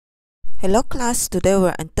Hello class, today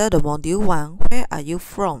we'll enter the module 1, Where are you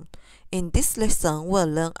from? In this lesson, we'll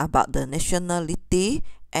learn about the nationality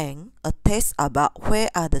and a test about where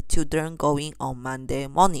are the children going on Monday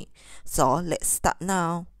morning. So let's start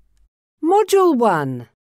now. Module 1.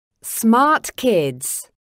 Smart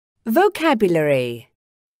Kids. Vocabulary.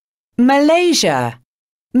 Malaysia,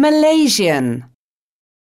 Malaysian.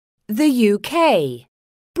 The UK,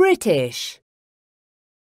 British.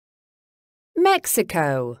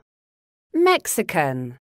 Mexico,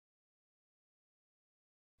 Mexican.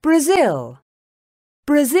 Brazil,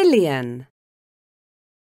 Brazilian.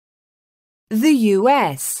 The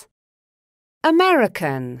US,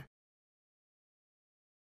 American.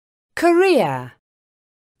 Korea,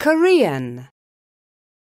 Korean.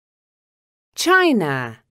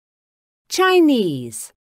 China,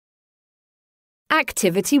 Chinese.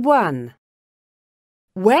 Activity 1.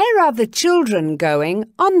 Where are the children going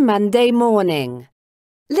on Monday morning?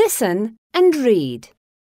 Listen and read.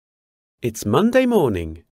 It's Monday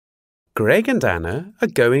morning. Greg and Anna are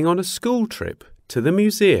going on a school trip to the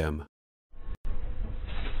museum.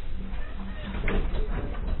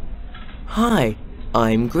 Hi,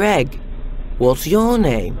 I'm Greg. What's your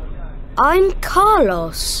name? I'm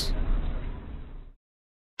Carlos.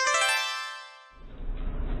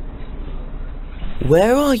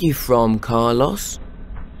 Where are you from, Carlos?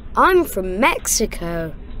 I'm from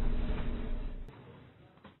Mexico.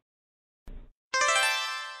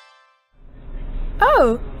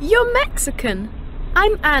 Oh, you're Mexican.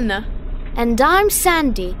 I'm Anna. And I'm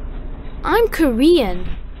Sandy. I'm Korean.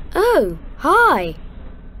 Oh, hi.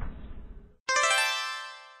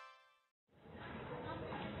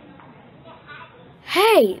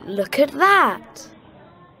 Hey, look at that.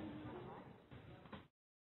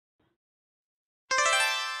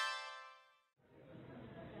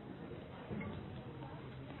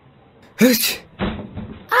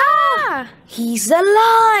 Ah! He's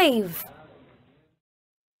alive.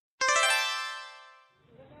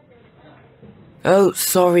 Oh,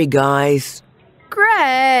 sorry guys.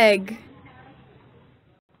 Greg!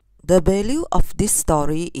 The value of this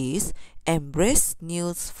story is embrace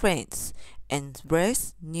new friends.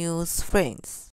 Embrace new friends.